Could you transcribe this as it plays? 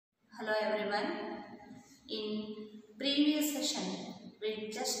Hello everyone. In previous session, we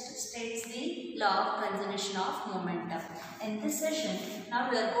just states the law of conservation of momentum. In this session,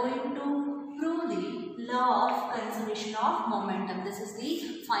 now we are going to prove the law of conservation of momentum. This is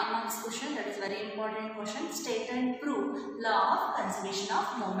the 5 marks question. That is very important question. State and prove law of conservation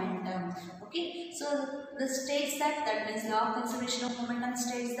of momentum. Okay. So this states that means law of conservation of momentum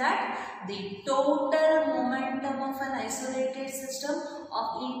states that the total momentum of an isolated system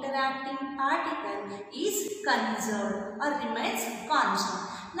of interacting particle is conserved or remains constant.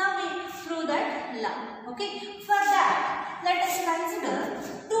 Now we prove that law. Okay. For that, let us consider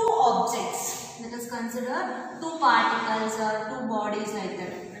two objects. Let us consider two particles or two bodies like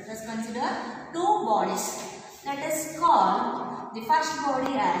that. Let us consider two bodies. Let us call the first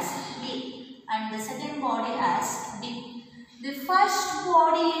body as A and the second body as B. The first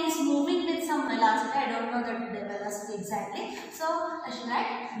body is moving with some velocity. I don't know the velocity exactly. So I should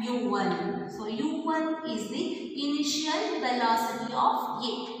write U1. So U1 is the initial velocity of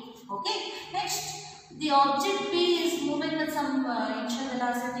A. Okay. Next, the object B is moving with some initial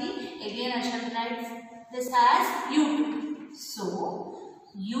velocity. Again, I shall write this as U2. So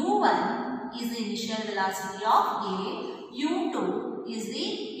U1 is the initial velocity of A. U2 is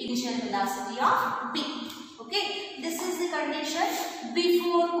the initial velocity of B. Okay, this is the condition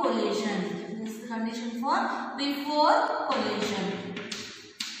before collision. This is the condition for before collision.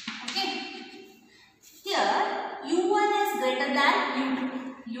 Okay, here U1 is greater than U2.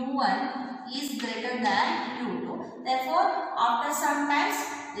 U1 is greater than U2. Therefore, after some times,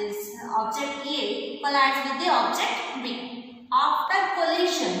 this object A collides with the object B. After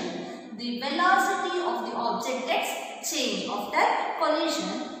collision, the velocity of the object gets changed. After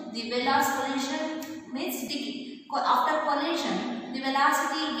collision, the velocity means decay. After collision, the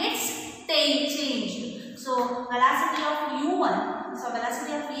velocity gets changed. So velocity of U1, so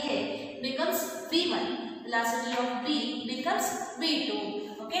velocity of A becomes V1. Velocity of B becomes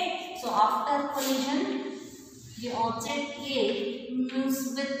V2. Okay. So after collision, the object A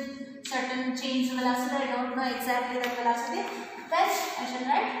moves with certain change velocity. I don't know exactly the velocity. Then I shall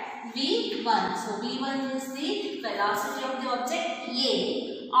write V1. So V1 is the velocity of the object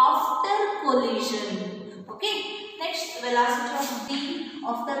A after collision. Okay. Next, velocity of B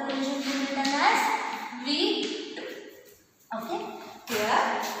after collision will be written as V2. Okay. Here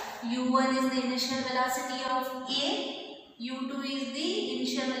U1 is the initial velocity of A. U2 is the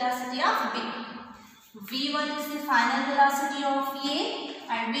initial velocity of B. V1 is the final velocity of A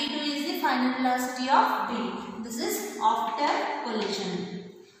and V2 is the final velocity of B. This is after collision.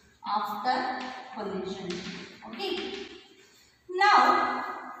 After collision. Okay. Now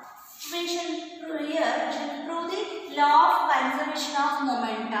we shall prove the law of conservation of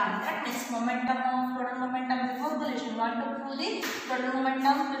momentum. That means total momentum before collision. We want to prove the total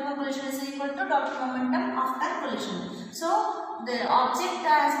momentum before collision is equal to total momentum after collision. So the object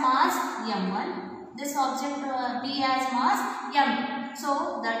has mass m1. This object B has mass m2.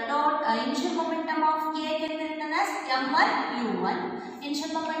 So the total initial momentum of A can be written as m1 u1.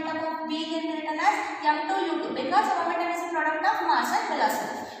 Initial momentum of B can be written as m2 u2 because momentum is a product of mass and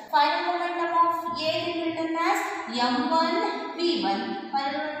velocity. Final momentum of A can be written as m1 v1.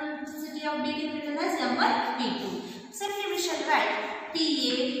 Final velocity of B can be written as m1 v2. Simply we shall write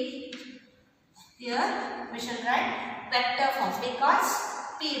PA. Here we shall write vector form because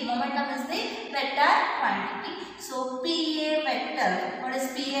P momentum is the vector quantity. So PA vector. What is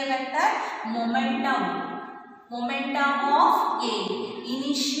PA vector? Momentum. Momentum of A.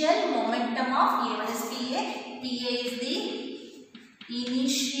 Initial momentum of A. What is PA? PA is the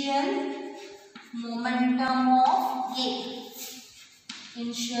initial momentum of A.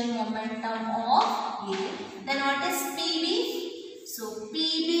 Initial momentum of A. Then what is PB? So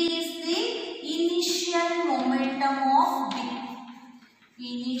PB is the initial momentum of B.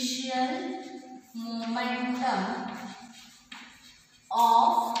 Initial momentum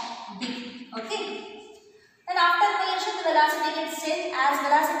of B. Okay. Then after collision, the velocity gets changed. As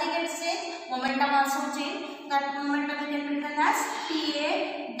velocity gets changed, momentum also change. That momentum can be written as PA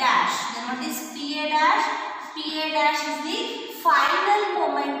dash. Then what is PA dash? PA dash is the final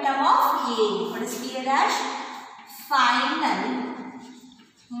momentum of A. What is PA dash? Final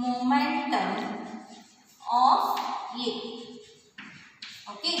momentum of A.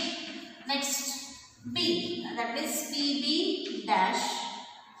 Okay. Next, B. That is PB dash.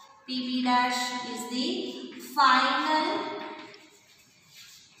 PB dash is the final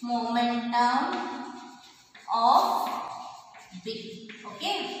momentum of B.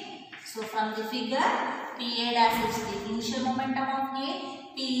 Okay. So from the figure, PA dash is the initial momentum of A.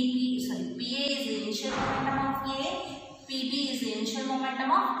 PA is the initial momentum of A. PB is the initial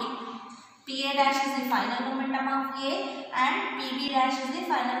momentum of B. PA dash is the final momentum of A and PB dash is the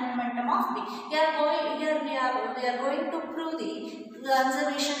final momentum of B. Here we are going to prove the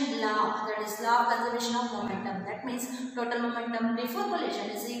conservation law, that is law of conservation of momentum. That means total momentum before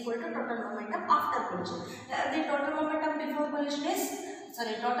collision is equal to total momentum after collision. The total momentum before collision is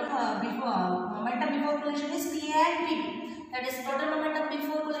momentum before collision is PA and PB. That is total momentum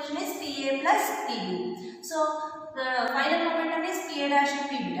before collision is PA plus PB. So the final momentum is PA dash and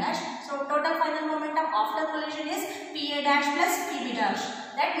PB dash. So total final momentum after collision is PA dash plus PB dash.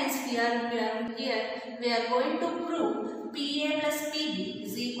 That means we are going to prove PA plus PB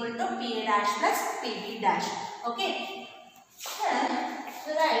is equal to PA dash plus PB dash. Okay. Then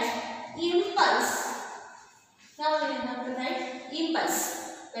we write impulse. Now we have to write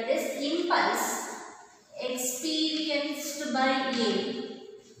impulse. That is impulse experienced by A.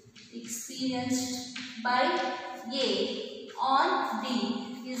 Experienced by A on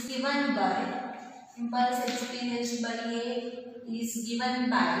B is given by, impulse experienced by A is given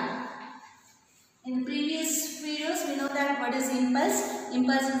by, in previous videos we know that what is impulse?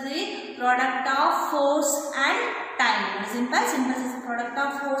 Impulse is the product of force and time. What is impulse? Impulse is the product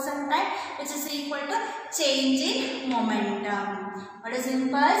of force and time, which is equal to change in momentum. What is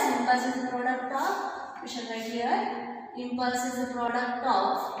impulse? Impulse is the product of, we shall write here, impulse is the product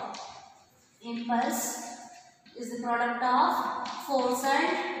of, impulse is the product of force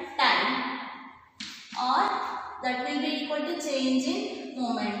and time, or that will be equal to change in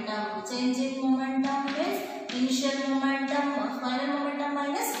momentum. Change in momentum is initial momentum, final momentum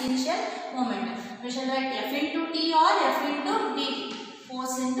minus initial momentum. We shall write F into T or F into D,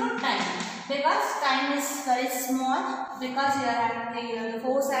 force into time. Because time is very small, because the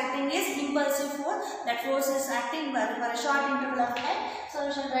force acting is impulsive force, that force is acting for a short interval of time. So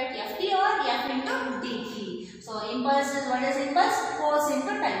we shall write Ft or F into dt. So impulse is, what is impulse? Force into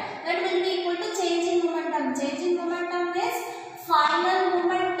time. That will be equal to change in momentum. Change in momentum is final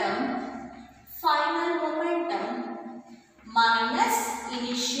momentum minus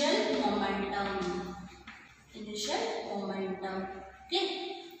initial momentum. Okay.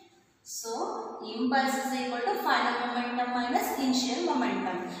 So impulse is equal to final momentum minus initial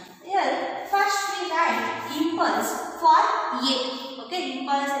momentum. Here first we write impulse for A. Okay,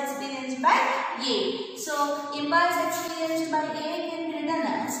 impulse experienced by A. So impulse experienced by A can be written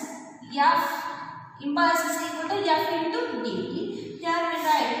as F. Impulse is equal to F into dt. Here we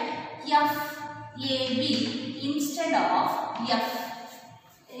write F AB instead of F.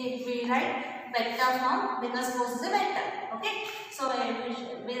 We write vector form because force is a vector. Okay, so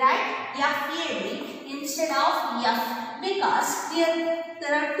we write FAB instead of F because here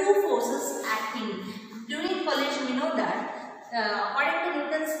there are two forces acting. During collision we know that according to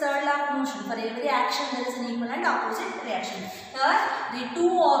Newton's third law of motion, for every action there is an equal and opposite reaction. Here the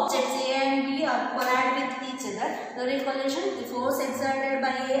two objects A and B are collide with each other. During collision, the force exerted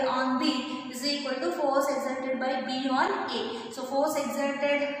by A on B is equal to force exerted by B on A. So force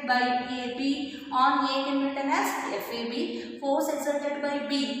exerted by AB on A can be written as FAB. Force exerted by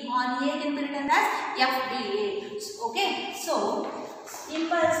B on A can be written as FBA. Okay, so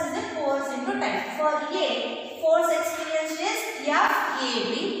impulse is a force into time. For A, force experienced is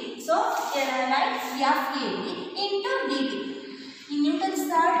FAB. So here I write FAB into dt. In Newton's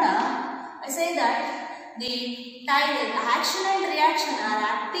third law, I say that the action and reaction are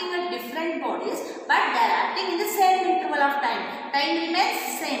acting at different bodies, but they are acting in the same interval of time. Time remains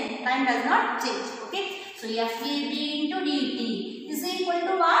same. Time does not change. Okay. So FAB into dt is equal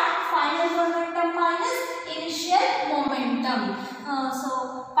to what? Final momentum minus initial momentum.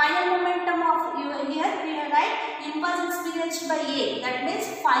 So final momentum of here we write impulse experienced by A. That means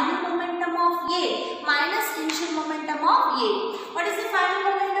final momentum of A minus initial momentum of A. What is the final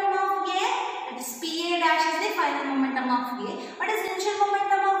momentum of A? That is PA dash is the final momentum of A. What is the initial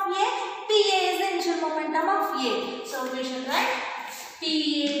momentum of A? PA is the initial momentum of A. So we should write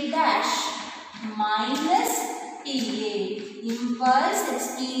PA dash minus PA. Impulse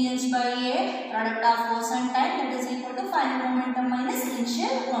experienced by A, product of force and time, that is equal to final momentum minus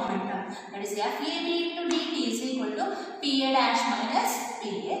initial momentum. That is FAB into dt is equal to PA dash minus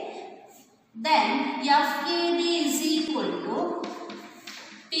PA. Then FAB is equal to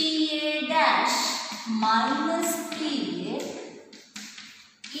PA dash minus PA.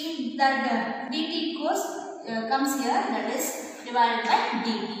 If that dt comes here, that is divided by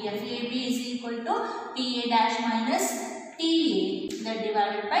dt. FAB is equal to PA dash minus TA, that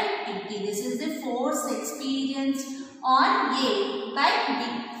divided by dt. This is the force experienced on A by B.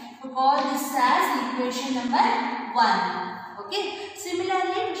 We call this as equation number 1. Okay.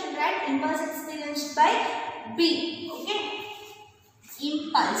 Similarly, we should write impulse experienced by B. Okay.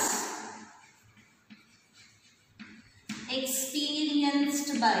 Impulse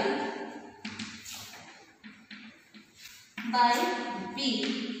by B.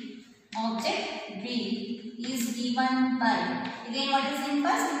 Object B is given by, again what is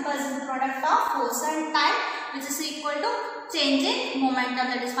impulse? Impulse is the product of force and time, which is equal to change in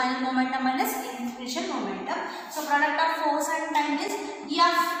momentum, that is final momentum minus initial momentum. So product of force and time is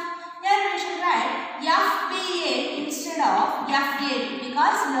F. Here we should write FBA instead of FAB,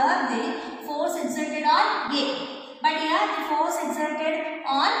 because here the force exerted on A, but here the force exerted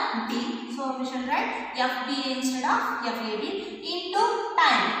on B. So we should write FBA instead of FAB into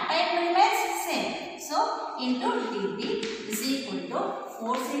time. Time remains same. So into dB is equal to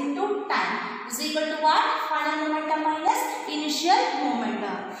force into time is equal to what? Final momentum minus initial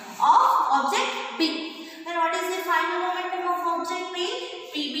momentum of object B. Then what is the final momentum of object B?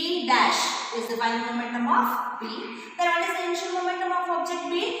 PB dash is the final momentum of B. Then what is the initial momentum of object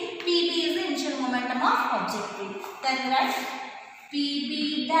B? PB is the initial momentum of object B. Then write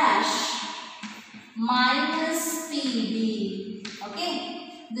PB dash minus PB. Okay.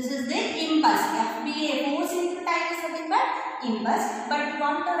 This is the impulse. FBA, force into time, is nothing but impulse. But we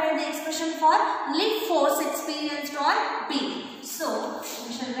want to write the expression for only force experienced on B. So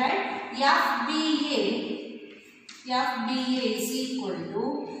we shall write FBA is equal to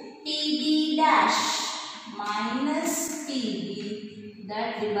PB dash minus PB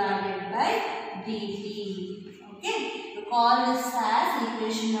that divided by dt. Okay. We call this as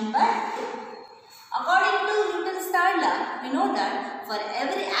equation number 2. According to Newton's third law, we know that for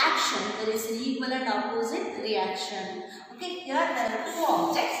every action there is an equal and opposite reaction. Okay, here there are two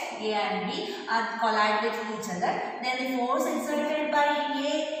objects A and B are collided with each other. Then the force exerted by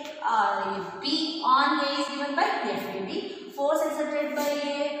B on A is given by FAB. Force exerted by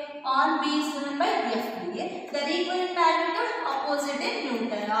A on B is given by FBA. They are equal in magnitude, opposite in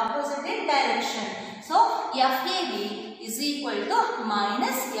Newton, opposite in direction. So FAB is equal to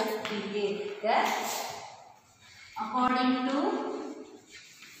minus FBA. Yes. According to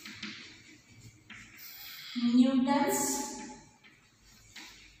Newton's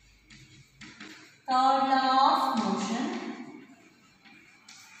third law of motion,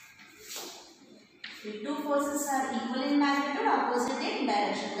 the two forces are equal in magnitude, opposite in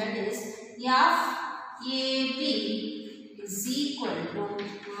direction. That is FAB is equal to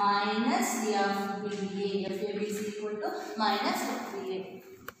minus FBA. FAB is equal to minus FBA.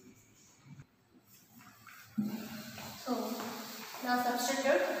 So now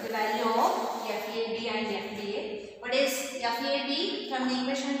substitute the value of FAB and FBA. What is FAB? From the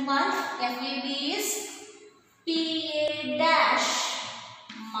equation 1, FAB is PA dash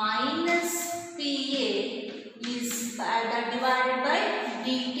minus PA is that divided by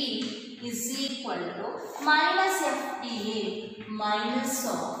dt is equal to minus FBA minus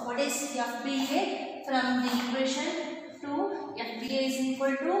of, what is FBA? From the equation 2, FBA is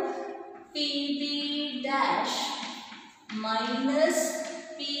equal to PB dash minus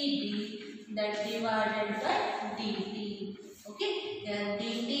PB that divided by dt. Okay, then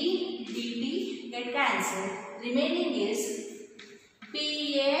dt get cancelled. Remaining is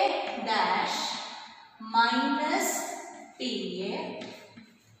PA dash minus PA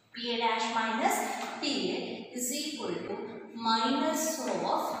dash minus PA is equal to minus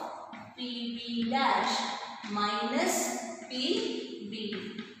of PB dash minus PB.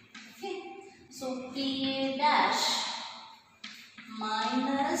 Okay, so PA dash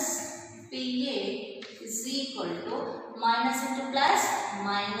minus PA is equal to minus into plus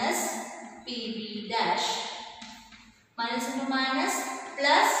minus PB dash minus into minus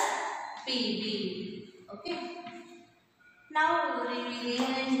plus PB. Okay. Now we will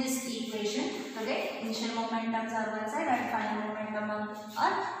rearrange this equation. Okay. Initial momentums are one side and final momentum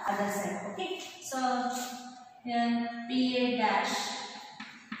on other side. Okay. So here PA dash,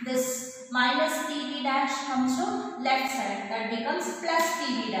 this minus PB dash comes to left side, that becomes plus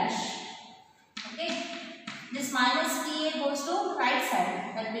PB dash. Okay. This minus PA goes to right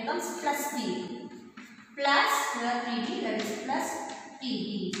side, that becomes plus PB. Plus here PB, that is plus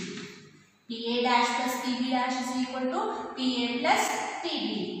PB. PA dash plus PB dash is equal to PA plus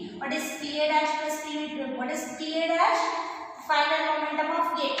PB. What is PA dash plus PB? What is PA dash? Final momentum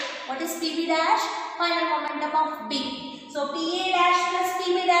of A. What is PB dash? Final momentum of B. So PA dash plus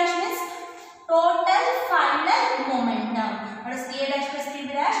PB dash means total final momentum. What is PA dash plus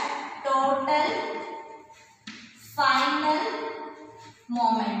PB dash? Total final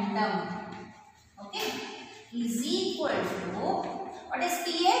momentum. Okay, is equal to, what is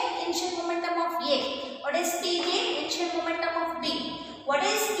PA? Initial momentum of A. What is PB? Initial momentum of B. What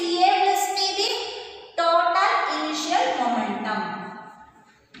is PA plus PB? Total initial momentum.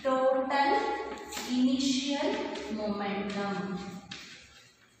 Total initial momentum.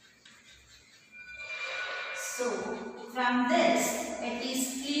 From this, it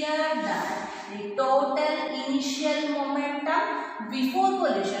is clear that the total initial momentum before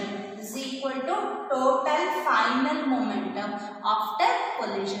collision is equal to total final momentum after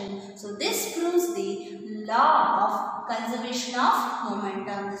collision. So this proves the law of conservation of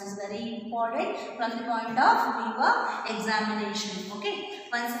momentum. This is very important from the point of view of examination. Okay.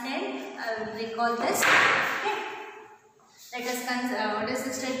 Once again, I will recall this. Okay. Let us what is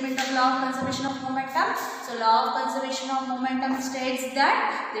the statement of law of conservation of momentum? So, law of conservation of momentum states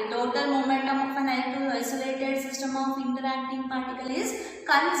that the total momentum of an isolated system of interacting particle is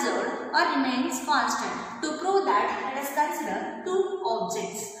conserved or remains constant. To prove that, let us consider two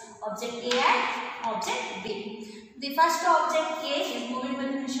objects, object A and object B. The first object A is moving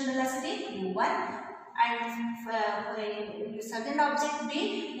with initial velocity u1. And second object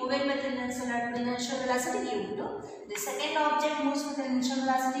B moving with initial velocity u2. The second object moves with initial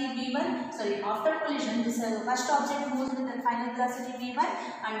velocity v1. Sorry, after collision, this first object moves with the final velocity v1,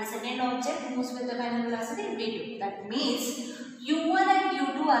 and the second object moves with the final velocity v2. That means u1 and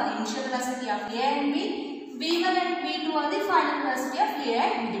u2 are the initial velocity of A and B. v1 and v2 are the final velocity of A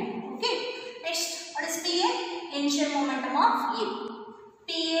and B. Okay. Next, what is PA? Initial momentum of A.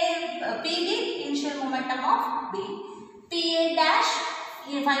 PB, initial momentum of B. PA dash,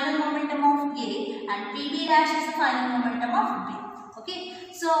 final momentum of A, and PB dash is the final momentum of B. Okay.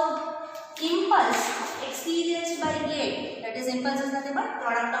 So, impulse experienced by A, that is impulse is nothing but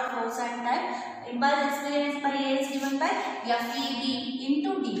product of force and time. Impulse experienced by A is given by FEB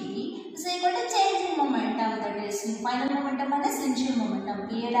into dB is equal to change in momentum, that is final momentum minus initial momentum,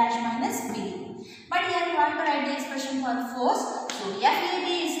 PA dash minus B. But here we want to write the expression for force. So, FEB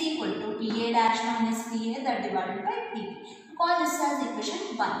is equal to PA dash minus PA that divided by dB. Call this as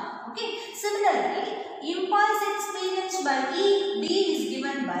equation 1. Okay. Similarly, impulse experienced by B is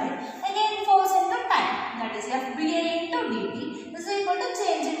given by again force into time, that is FBA into dt is equal to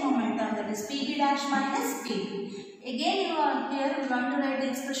change in momentum, that is PB dash minus PB. Again, here we want to write the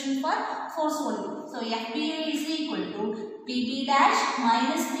expression for force only. So, FBA is equal to PB dash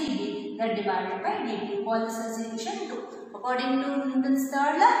minus PB that divided by dt. Call this as equation 2. According to Newton's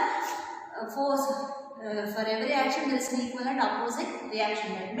third law, force for every action there is an equal and opposite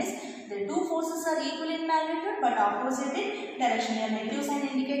reaction. That means the two forces are equal in magnitude but opposite in direction. Here negative sign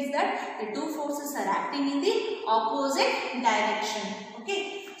indicates that the two forces are acting in the opposite direction.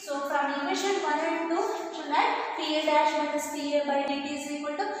 Okay. So from equation 1 and 2, to write PA dash minus PA by dt is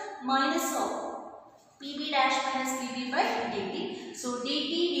equal to minus of PB dash minus PB by dt. So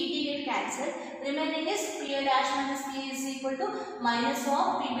dt get cancelled. Remaining is PA dash minus PA is equal to minus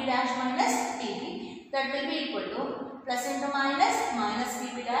of PB dash minus PB. That will be equal to plus into minus, minus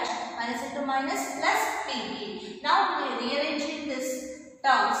PB dash, minus into minus, plus PB. Now rearranging this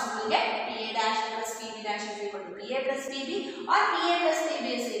terms, we will get PA dash plus PB dash is equal to PA plus PB, or PA plus PB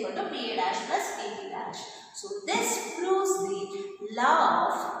is equal to PA dash plus PB dash. So this proves the law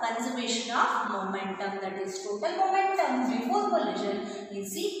of conservation of momentum, that is total momentum before collision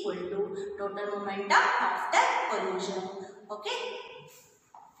is equal to total momentum after collision. Okay.